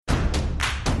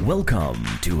Welcome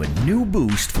to a new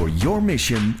boost for your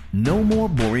mission, no more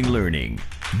boring learning.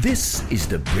 This is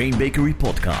the Brain Bakery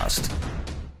Podcast.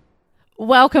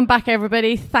 Welcome back,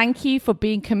 everybody. Thank you for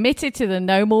being committed to the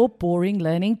No More Boring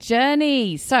Learning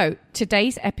journey. So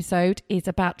today's episode is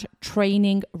about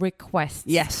training requests.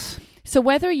 Yes. So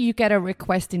whether you get a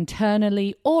request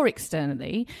internally or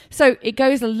externally, so it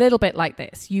goes a little bit like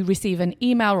this. You receive an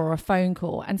email or a phone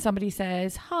call and somebody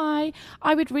says, "Hi,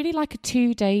 I would really like a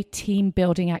 2-day team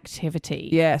building activity."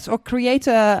 Yes. Or create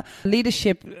a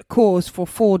leadership course for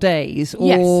 4 days,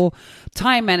 or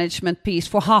time management piece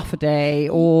for half a day,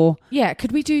 or... Yeah,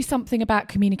 could we do something about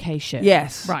communication?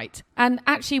 Yes. Right. And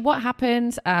actually what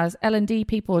happens as L&D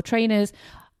people or trainers,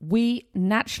 we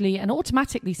naturally and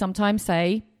automatically sometimes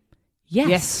say,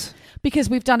 Yes. Because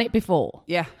we've done it before.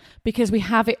 Yeah. Because we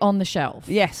have it on the shelf.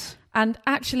 Yes. And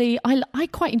actually, I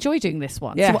quite enjoy doing this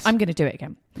one. Yes. So I'm going to do it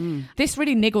again. This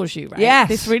really niggles you, right? Yes.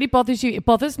 This really bothers you. It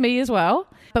bothers me as well.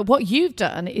 But what you've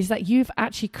done is that you've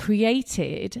actually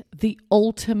created the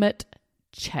ultimate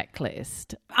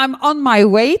checklist. I'm on my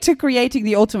way to creating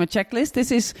the ultimate checklist.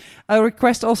 This is a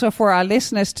request also for our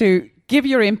listeners to give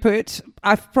your input.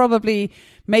 I've probably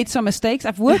made some mistakes.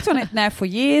 I've worked on it now for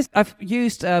years. I've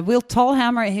used Will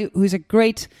Tallhammer, who's a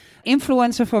great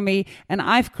influencer for me, and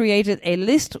I've created a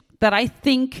list that I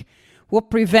think will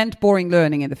prevent boring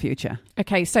learning in the future.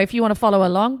 Okay, so if you want to follow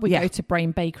along, we go to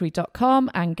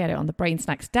brainbakery.com and get it on the Brain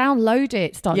Snacks. Download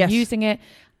it, start using it.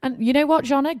 And you know what,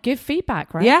 Jonna? Give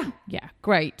feedback, right? Yeah. Yeah,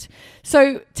 great.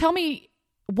 So tell me,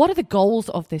 what are the goals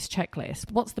of this checklist?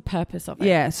 What's the purpose of it?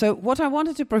 Yeah, so what I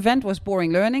wanted to prevent was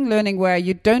boring learning where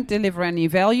you don't deliver any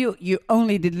value, you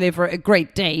only deliver a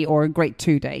great day or a great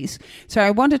 2 days. So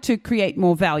I wanted to create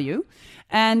more value.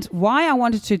 And why I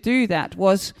wanted to do that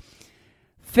was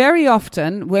very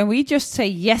often when we just say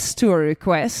yes to a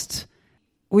request,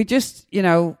 we just,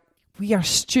 we are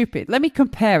stupid. Let me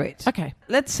compare it. Okay.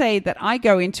 Let's say that I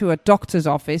go into a doctor's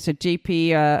office, a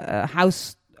GP, a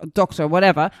house doctor,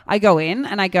 whatever. I go in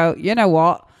and I go, you know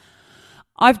what?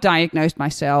 I've diagnosed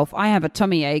myself. I have a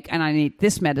tummy ache and I need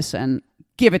this medicine.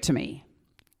 Give it to me.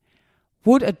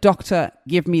 Would a doctor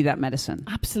give me that medicine?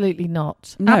 Absolutely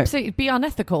not. No. Absolutely. It'd be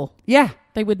unethical. Yeah.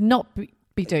 They would not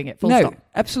be doing it. Full No, stop.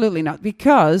 absolutely not.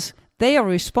 Because they are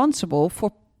responsible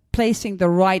for placing the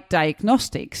right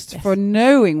diagnostics, for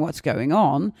knowing what's going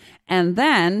on, and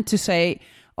then to say,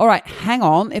 all right, hang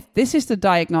on, if this is the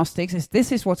diagnostics, if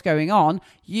this is what's going on,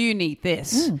 you need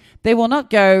this. They will not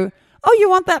go, oh, you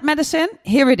want that medicine?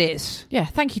 Here it is. Yeah,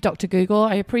 thank you, Dr. Google.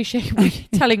 I appreciate you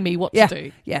telling me what to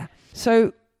do. Yeah.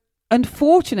 So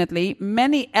unfortunately,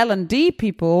 many L&D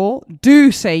people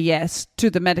do say yes to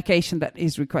the medication that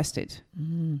is requested.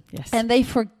 Yes. And they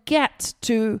forget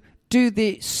to do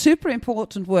the super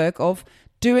important work of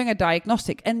doing a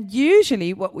diagnostic. And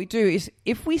usually what we do is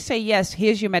if we say, yes,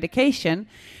 here's your medication,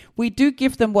 we do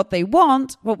give them what they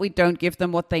want, but we don't give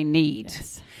them what they need.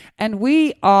 Yes. And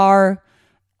we are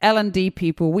L&D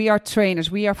people, we are trainers,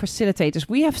 we are facilitators.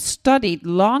 We have studied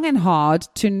long and hard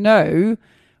to know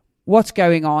what's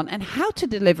going on and how to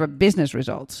deliver business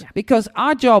results. Yeah. Because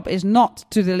our job is not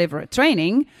to deliver a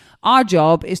training. Our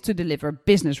job is to deliver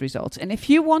business results. And if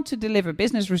you want to deliver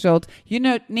business result, you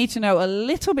need to know a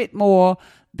little bit more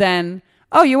than,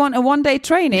 oh, you want a 1-day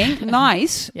training?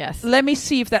 Nice. Yes. Let me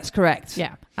see if that's correct.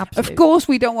 Yeah, absolutely. Of course,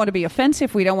 we don't want to be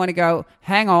offensive. We don't want to go,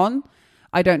 hang on,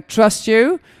 I don't trust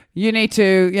you. You need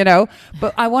to,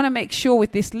 but I want to make sure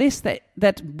with this list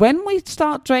that when we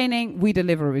start training, we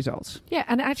deliver results. Yeah,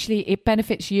 and actually it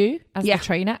benefits you as the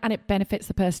trainer and it benefits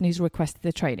the person who's requested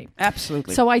the training.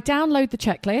 Absolutely. So I download the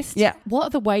checklist. Yeah. What are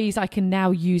the ways I can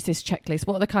now use this checklist?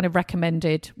 What are the kind of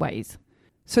recommended ways?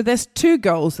 So there's 2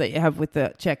 goals that you have with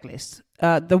the checklist.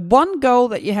 The one goal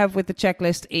that you have with the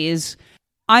checklist is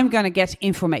I'm going to get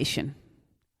information.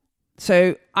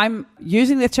 So I'm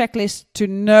using the checklist to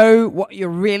know what you're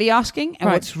really asking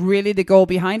and what's really the goal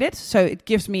behind it. So it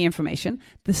gives me information.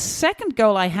 The second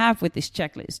goal I have with this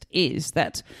checklist is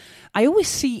that I always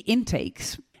see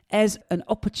intakes as an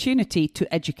opportunity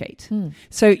to educate.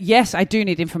 So yes, I do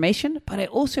need information, but I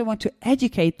also want to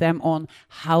educate them on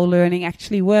how learning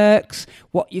actually works,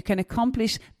 what you can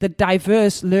accomplish, the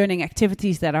diverse learning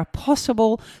activities that are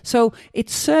possible. So it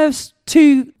serves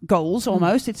 2 goals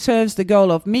almost. It serves the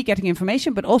goal of me getting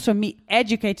information, but also me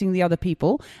educating the other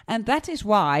people. And that is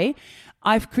why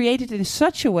I've created it in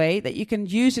such a way that you can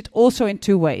use it also in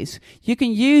 2 ways. You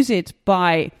can use it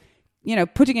by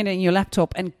putting it in your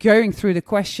laptop and going through the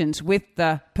questions with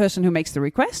the person who makes the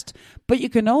request, but you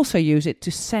can also use it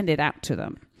to send it out to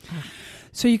them.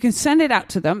 So you can send it out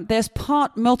to them. There's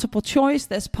part multiple choice,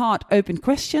 there's part open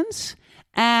questions,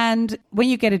 And when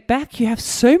you get it back, you have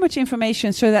so much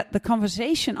information so that the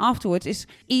conversation afterwards is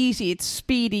easy, it's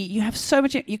speedy. You have so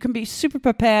much, you can be super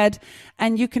prepared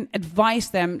and you can advise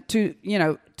them to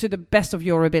the best of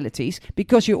your abilities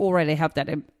because you already have that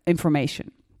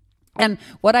information. And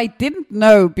what I didn't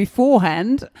know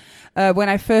beforehand, when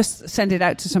I first sent it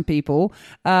out to some people,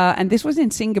 and this was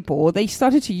in Singapore, they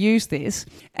started to use this.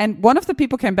 And one of the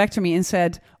people came back to me and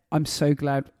said, I'm so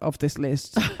glad of this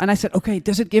list. And I said, okay,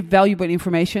 does it give valuable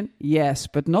information? Yes,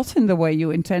 but not in the way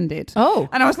you intended. Oh.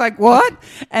 And I was like, what?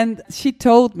 And she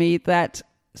told me that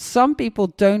some people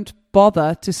don't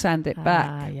bother to send it back.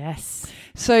 Ah, yes.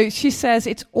 So she says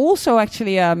it's also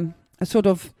actually a sort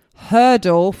of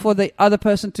hurdle for the other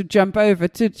person to jump over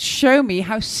to show me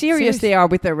how serious they are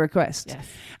with their request. Yes.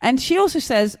 And she also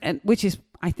says, and which is,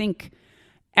 I think,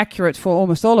 accurate for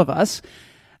almost all of us,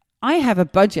 I have a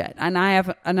budget and I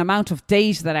have an amount of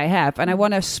days that I have, and I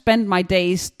want to spend my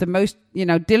days the most,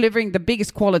 delivering the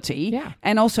biggest quality,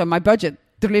 and also my budget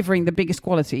delivering the biggest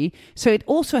quality. So it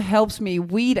also helps me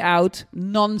weed out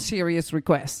non-serious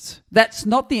requests. That's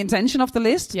not the intention of the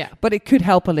list, but it could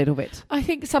help a little bit. I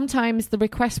think sometimes the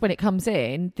request when it comes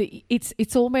in,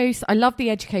 it's almost, I love the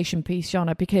education piece,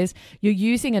 Jana, because you're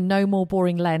using a no more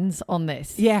boring lens on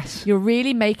this. Yes. You're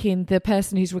really making the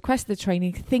person who's requested the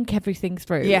training think everything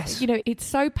through. Yes. It's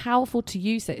so powerful to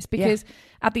use this because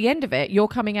at the end of it, you're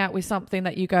coming out with something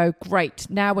that you go, great,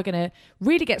 now we're going to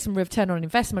really get some return on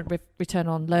investment, return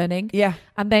on learning. Yeah.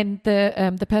 And then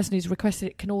the person who's requested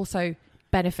it can also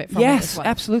benefit from it as well. Yes,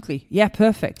 absolutely. Yeah,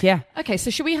 perfect. Yeah. Okay, so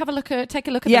should we take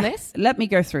a look at the list? Let me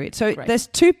go through it. So Great. There's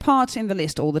 2 parts in the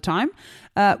list all the time.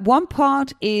 One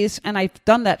part is, and I've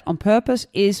done that on purpose,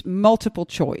 is multiple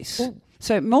choice. Ooh.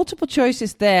 So multiple choice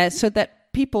is there so that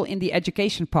people in the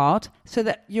education part, so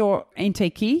that your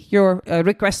intakee, your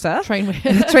requester,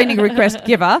 training request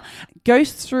giver,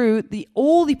 goes through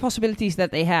all the possibilities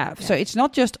that they have. Yeah. So it's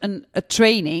not just a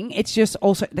training, it's just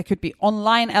also, there could be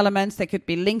online elements, there could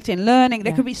be LinkedIn learning,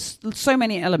 there could be so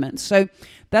many elements. So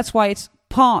that's why it's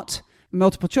part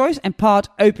multiple choice and part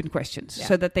open questions,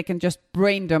 so that they can just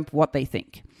brain dump what they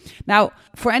think. Now,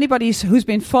 for anybody who's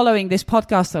been following this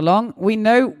podcast along, we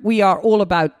know we are all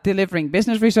about delivering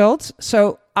business results.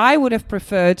 So I would have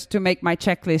preferred to make my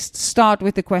checklist start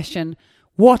with the question,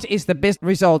 what is the business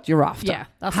result you're after? Yeah,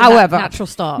 that's However, a natural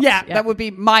start. Yeah, that would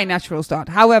be my natural start.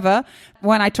 However,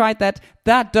 when I tried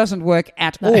that doesn't work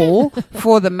at all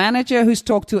for the manager who's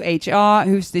talked to HR,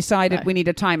 who's decided we need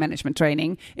a time management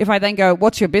training. If I then go,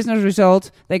 what's your business result?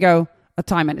 They go, a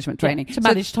time management training. To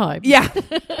manage time. Yeah.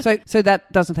 So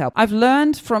that doesn't help. I've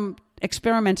learned from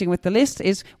experimenting with the list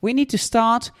is we need to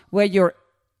start where your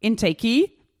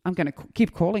intakee, I'm going to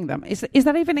keep calling them. Is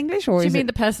that even English? Or Do you mean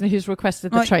the person who's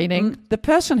requested the training? The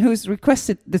person who's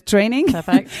requested the training.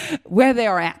 Perfect. Where they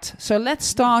are at. So let's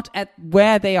start at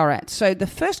where they are at. So the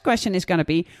first question is going to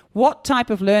be, what type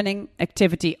of learning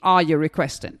activity are you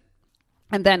requesting?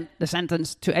 And then the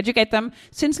sentence to educate them.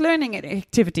 Since learning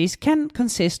activities can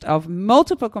consist of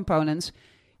multiple components,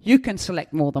 you can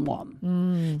select more than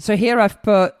one. So here I've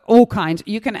put all kinds.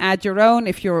 You can add your own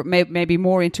if you're maybe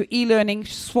more into e-learning,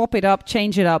 swap it up,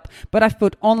 change it up. But I've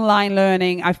put online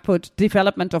learning. I've put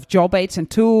development of job aids and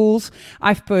tools.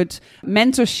 I've put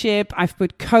mentorship. I've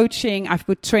put coaching. I've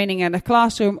put training in a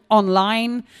classroom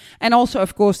online. And also,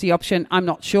 of course, the option, I'm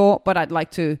not sure, but I'd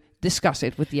like to discuss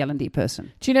it with the L&D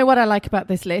person. Do you know what I like about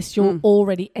this list? You're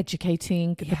already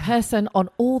educating the person on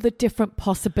all the different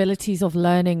possibilities of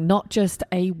learning, not just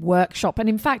a workshop. And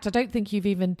in fact, I don't think you've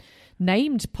even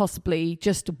named possibly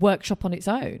just a workshop on its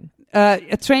own.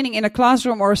 A training in a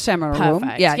classroom or a seminar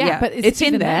room. Yeah. But it's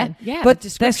in there. Yeah, but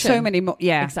there's so many more.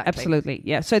 Yeah, exactly. Absolutely.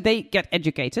 Yeah. So they get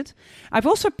educated. I've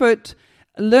also put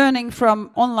learning from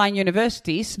online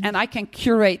universities, and I can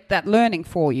curate that learning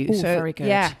for you. Ooh, so very good.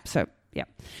 Yeah. So yeah.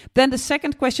 Then the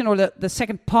second question, or the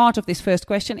second part of this first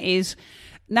question, is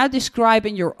now describe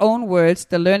in your own words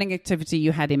the learning activity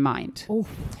you had in mind. Ooh.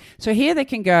 So here they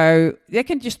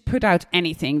can just put out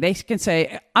anything. They can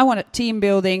say, I want a team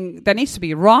building. There needs to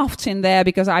be rafts in there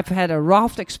because I've had a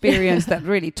raft experience that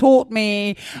really taught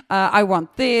me. I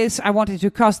want this. I want it to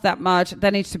cost that much.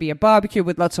 There needs to be a barbecue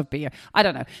with lots of beer. I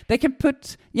don't know. They can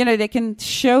put, they can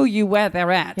show you where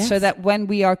they're at, so that when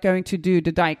we are going to do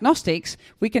the diagnostics,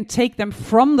 we can take them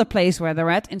from the place where they're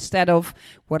at instead of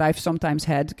what I've sometimes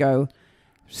had go,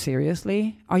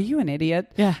 seriously, are you an idiot?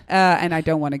 Yeah. And I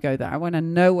don't want to go there. I want to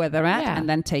know where they're at and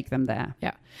then take them there.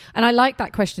 Yeah. And I like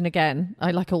that question again.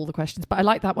 I like all the questions, but I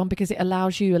like that one because it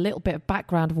allows you a little bit of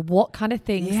background of what kind of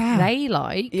things they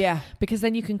like. Yeah. Because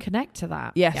then you can connect to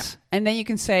that. Yes. Yeah. And then you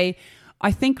can say,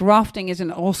 I think rafting is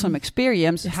an awesome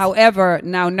experience. Yes. However,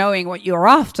 now knowing what you're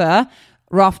after,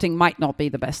 rafting might not be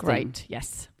the best thing. Great.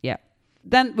 Yes. Yeah.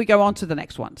 Then we go on to the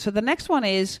next one. So the next one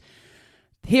is,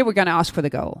 here we're going to ask for the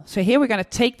goal. So here we're going to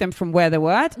take them from where they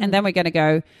were at, and then we're going to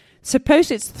go, suppose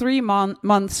it's 3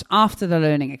 months after the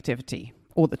learning activity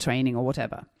or the training or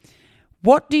whatever.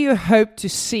 What do you hope to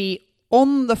see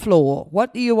on the floor?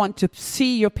 What do you want to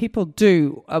see your people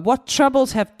do? What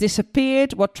troubles have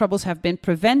disappeared? What troubles have been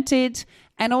prevented?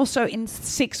 And also in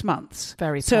 6 months.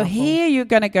 Very So powerful. here you're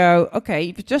going to go, okay,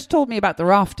 you've just told me about the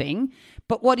rafting,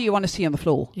 but what do you want to see on the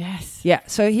floor? Yes. Yeah.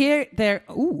 So here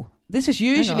this is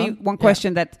usually on. one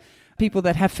question that people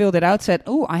that have filled it out said,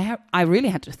 I really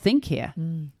had to think here.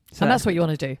 So And that's what you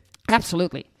want to do.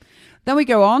 Absolutely. Then we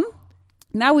go on.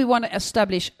 Now we want to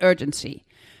establish urgency.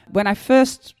 When I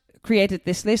first created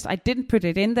this list, I didn't put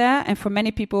it in there. And for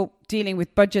many people dealing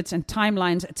with budgets and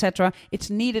timelines, etc., it's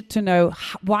needed to know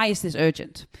why is this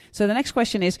urgent? So the next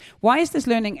question is, why is this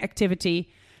learning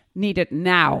activity needed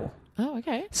now? Oh,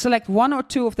 okay. Select 1 or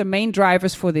 2 of the main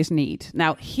drivers for this need.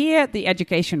 Now, here the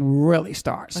education really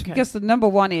starts. Okay. Because the number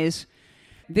one is,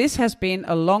 this has been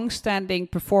a long-standing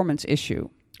performance issue.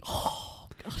 Oh,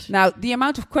 gosh. Now, the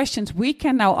amount of questions we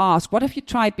can now ask, what have you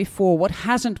tried before? What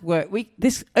hasn't worked?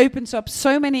 This opens up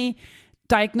so many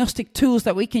diagnostic tools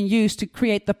that we can use to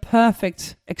create the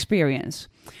perfect experience.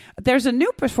 There's a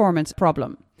new performance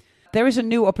problem. There is a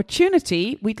new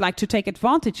opportunity we'd like to take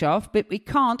advantage of, but we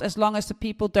can't as long as the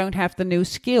people don't have the new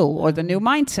skill or the new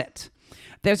mindset.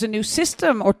 There's a new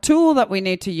system or tool that we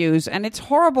need to use, and it's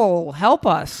horrible. Help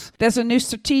us. There's a new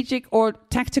strategic or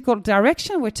tactical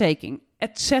direction we're taking,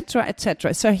 etc.,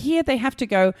 etc. So here they have to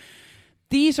go,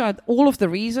 these are all of the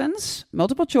reasons,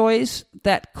 multiple choice,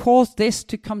 that cause this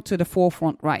to come to the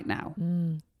forefront right now.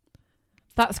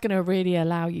 That's going to really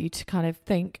allow you to kind of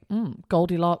think,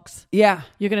 Goldilocks. Yeah.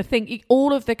 You're going to think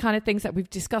all of the kind of things that we've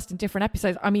discussed in different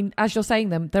episodes. I mean, as you're saying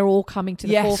them, they're all coming to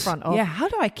the forefront of. Yeah. How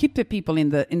do I keep the people in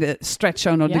the stretch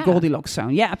zone or the Yeah. Goldilocks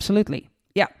zone? Yeah, absolutely.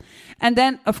 Yeah. And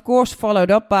then, of course,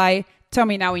 followed up by, tell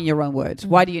me now in your own words,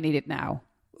 why do you need it now?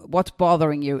 What's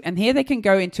bothering you? And here they can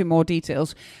go into more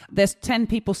details. There's 10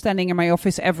 people standing in my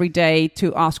office every day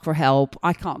to ask for help.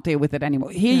 I can't deal with it anymore.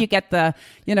 Here you get the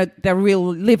real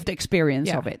lived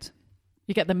experience of it.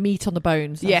 You get the meat on the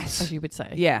bones, as you would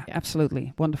say. Yeah,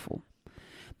 absolutely. Wonderful.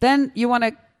 Then you want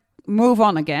to move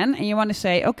on again and you want to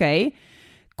say, okay,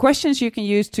 questions you can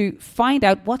use to find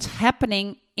out what's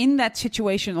happening in that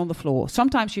situation on the floor.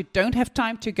 Sometimes you don't have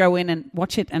time to go in and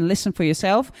watch it and listen for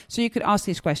yourself. So you could ask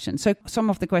these questions. So some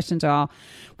of the questions are,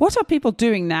 what are people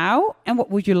doing now and what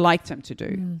would you like them to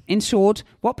do? In short,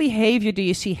 what behavior do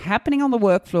you see happening on the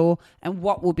work floor and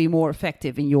what will be more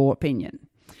effective in your opinion?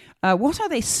 What are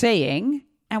they saying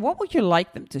and what would you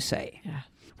like them to say? Yeah.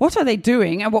 What are they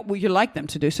doing and what would you like them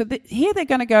to do? So here they're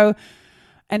going to go.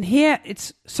 And here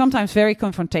it's sometimes very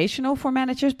confrontational for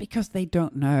managers because they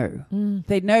don't know.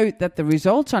 They know that the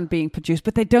results aren't being produced,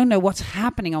 but they don't know what's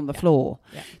happening on the floor.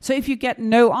 Yeah. So if you get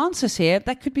no answers here,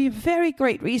 that could be a very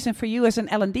great reason for you as an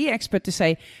L&D expert to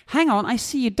say, hang on, I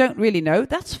see you don't really know.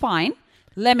 That's fine.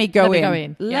 Let me go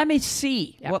in. Let me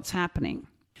see what's happening.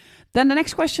 Then the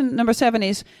next question, number 7,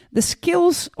 is the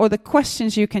skills or the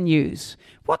questions you can use.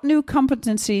 What new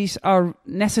competencies are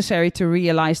necessary to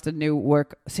realize the new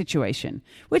work situation?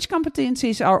 Which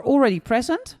competencies are already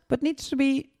present but needs to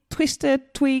be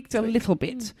twisted, tweaked a little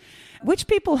bit? Which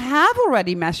people have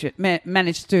already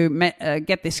managed to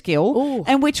get this skill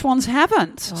and which ones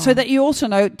haven't? So that you also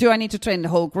know, do I need to train the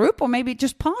whole group or maybe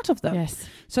just part of them? Yes.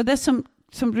 So there's some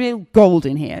real gold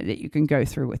in here that you can go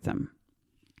through with them.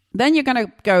 Then you're going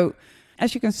to go,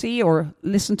 as you can see or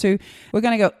listen to, we're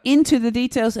going to go into the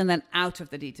details and then out of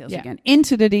the details again.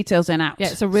 Into the details and out. Yeah,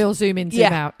 it's a real zoom in,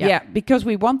 zoom out. Yeah, because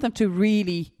we want them to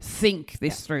really think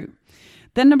this through.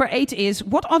 Then number 8 is,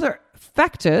 what other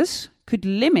factors could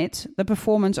limit the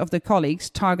performance of the colleagues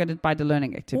targeted by the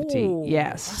learning activity? Ooh,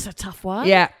 yes. That's a tough one.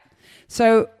 Yeah.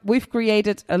 So we've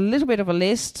created a little bit of a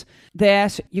list there.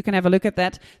 So you can have a look at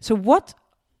that. So what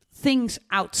things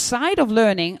outside of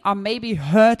learning are maybe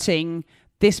hurting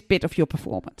this bit of your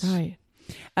performance. Right.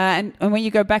 And when you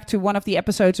go back to one of the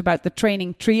episodes about the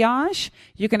training triage,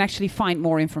 you can actually find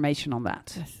more information on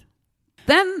that. Yes.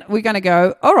 Then we're going to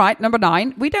go, all right, number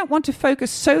 9, we don't want to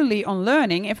focus solely on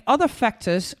learning if other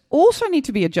factors also need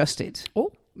to be adjusted.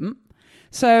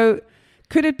 So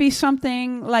could it be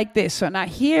something like this? So now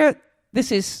here, this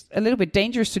is a little bit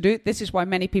dangerous to do. This is why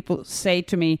many people say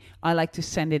to me, I like to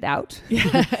send it out.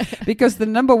 Because the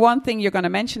number one thing you're going to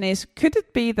mention is, could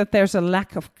it be that there's a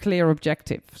lack of clear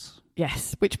objectives?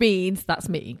 Yes, which means that's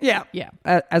me. Yeah. Yeah.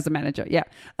 As the manager, yeah.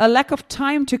 A lack of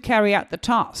time to carry out the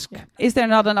task. Yeah. Is there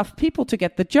not enough people to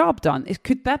get the job done?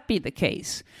 Could that be the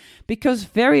case? Because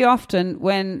very often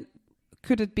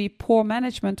could it be poor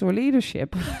management or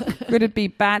leadership? Could it be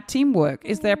bad teamwork?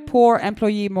 Is there poor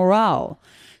employee morale?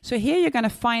 So here you're going to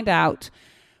find out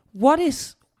what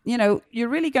is, you're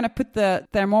really going to put the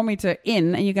thermometer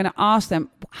in and you're going to ask them,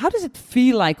 how does it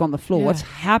feel like on the floor? Yeah. What's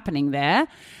happening there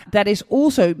that is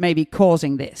also maybe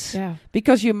causing this? Yeah.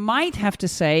 Because you might have to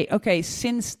say, okay,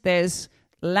 since there's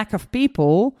lack of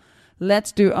people,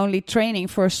 let's do only training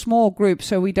for a small group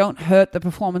so we don't hurt the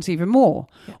performance even more.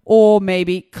 Yeah. Or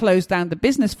maybe close down the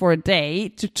business for a day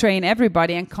to train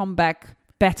everybody and come back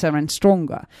better and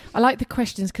stronger. I like the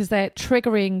questions because they're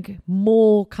triggering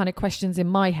more kind of questions in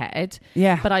my head.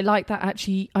 Yeah. But I like that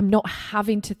actually I'm not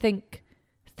having to think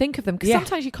of them because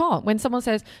sometimes you can't. When someone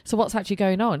says, so what's actually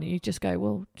going on? You just go,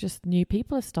 well, just new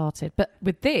people have started. But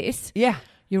with this,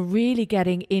 you're really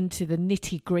getting into the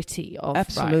nitty gritty of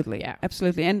absolutely. Right, yeah.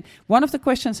 Absolutely. And one of the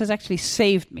questions has actually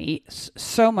saved me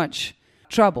so much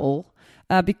trouble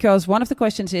because one of the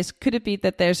questions is, could it be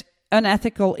that there's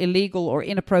unethical, illegal, or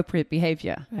inappropriate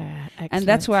behavior? And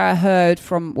that's where I heard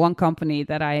from one company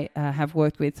that I have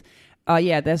worked with.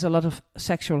 There's a lot of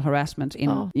sexual harassment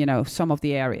in some of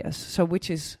the areas. So which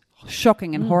is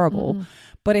shocking and horrible.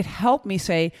 But it helped me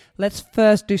say, let's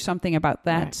first do something about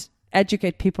that. Right.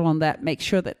 Educate people on that, make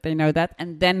sure that they know that,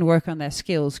 and then work on their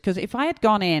skills. Because if I had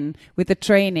gone in with the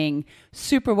training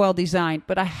super well designed,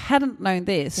 but I hadn't known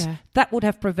this, that would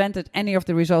have prevented any of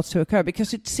the results to occur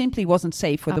because it simply wasn't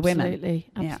safe for the women.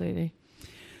 Absolutely.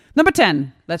 Number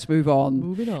 10, let's move on.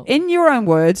 Moving on. In your own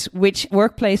words, which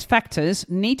workplace factors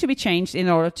need to be changed in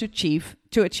order to achieve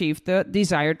the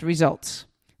desired results?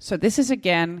 So this is,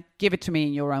 again, give it to me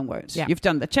in your own words. Yeah. You've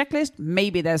done the checklist.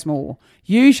 Maybe there's more.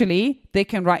 Usually they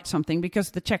can write something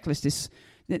because the checklist is,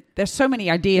 there's so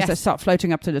many ideas that start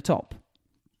floating up to the top.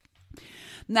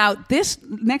 Now, this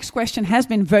next question has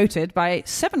been voted by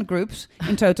 7 groups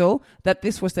in total that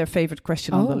this was their favorite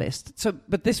question on the list. So,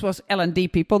 but this was L&D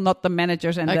people, not the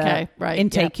managers and the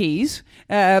intakees,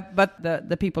 but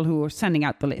the people who were sending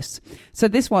out the list. So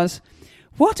this was,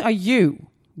 what are you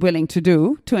willing to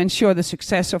do to ensure the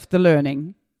success of the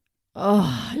learning?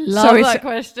 Oh, I love that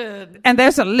question. And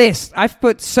there's a list. I've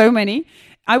put so many.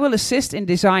 I will assist in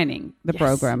designing the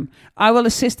program. I will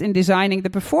assist in designing the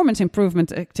performance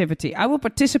improvement activity. I will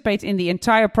participate in the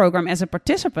entire program as a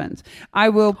participant. I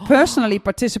will personally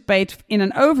participate in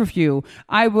an overview.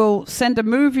 I will send a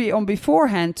movie on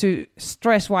beforehand to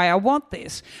stress why I want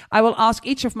this. I will ask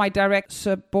each of my direct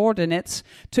subordinates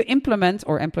to implement,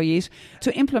 or employees,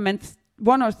 to implement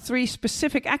 1 or 3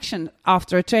 specific action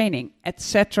after a training,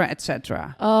 etc.,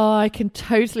 etc. Oh, I can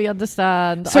totally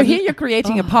understand. So here you're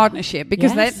creating a partnership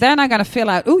because they're not going to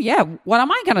fill out, what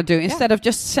am I going to do? Instead of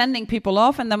just sending people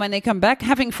off and then when they come back,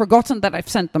 having forgotten that I've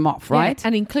sent them off, right?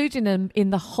 And including them in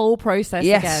the whole process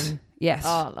again. Yes. Oh,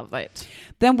 I love it.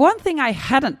 Then one thing I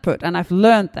hadn't put, and I've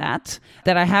learned that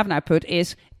I have now put,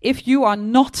 is if you are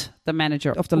not the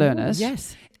manager of the learners,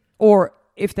 or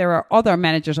if there are other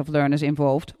managers of learners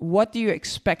involved, what do you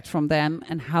expect from them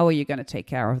and how are you going to take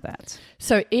care of that?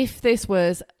 So if this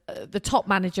was the top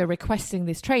manager requesting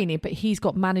this training, but he's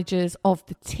got managers of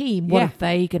the team, what are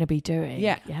they going to be doing?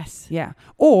 Yeah.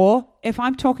 Or if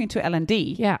I'm talking to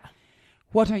L&D,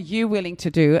 what are you willing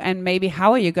to do? And maybe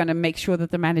how are you going to make sure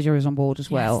that the manager is on board as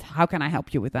well? How can I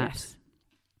help you with that? Yes.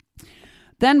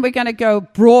 Then we're going to go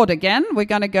broad again. We're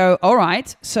going to go, all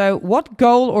right, so what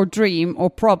goal or dream or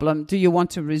problem do you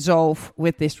want to resolve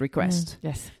with this request?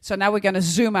 Yes. So now we're going to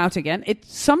zoom out again. It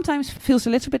sometimes feels a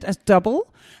little bit as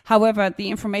double. However, the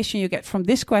information you get from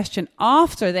this question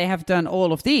after they have done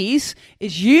all of these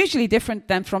is usually different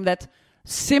than from that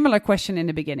similar question in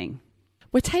the beginning.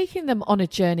 We're taking them on a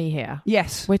journey here.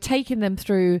 Yes. We're taking them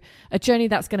through a journey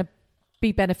that's going to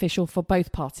be beneficial for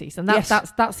both parties, and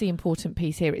that's the important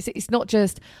piece here. It's not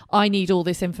just I need all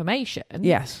this information.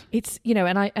 Yes, it's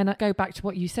and I go back to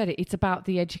what you said. It's about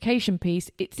the education piece.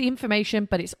 It's the information,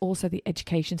 but it's also the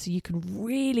education, so you can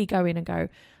really go in and go,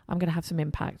 I'm going to have some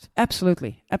impact.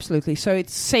 Absolutely. So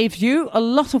it saves you a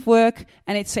lot of work,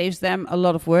 and it saves them a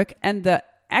lot of work, and the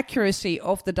accuracy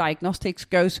of the diagnostics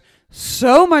goes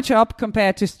so much up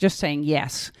compared to just saying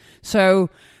yes.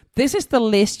 So this is the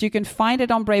list. You can find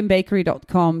it on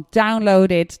brainbakery.com.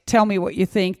 Download it. Tell me what you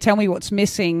think. Tell me what's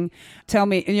missing. Tell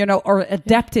me, or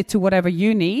adapt it to whatever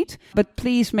you need. But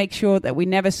please make sure that we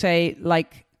never say,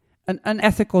 like an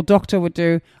unethical doctor would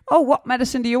do, oh, what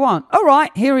medicine do you want? All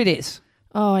right, here it is.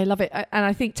 Oh, I love it. And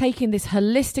I think taking this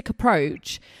holistic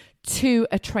approach to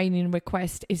a training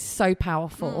request is so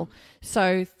powerful.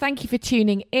 So thank you for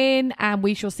tuning in, and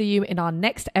we shall see you in our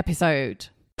next episode.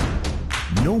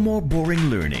 No more boring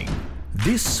learning.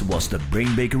 This was the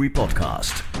Brain Bakery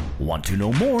Podcast. Want to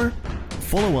know more?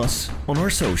 Follow us on our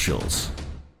socials.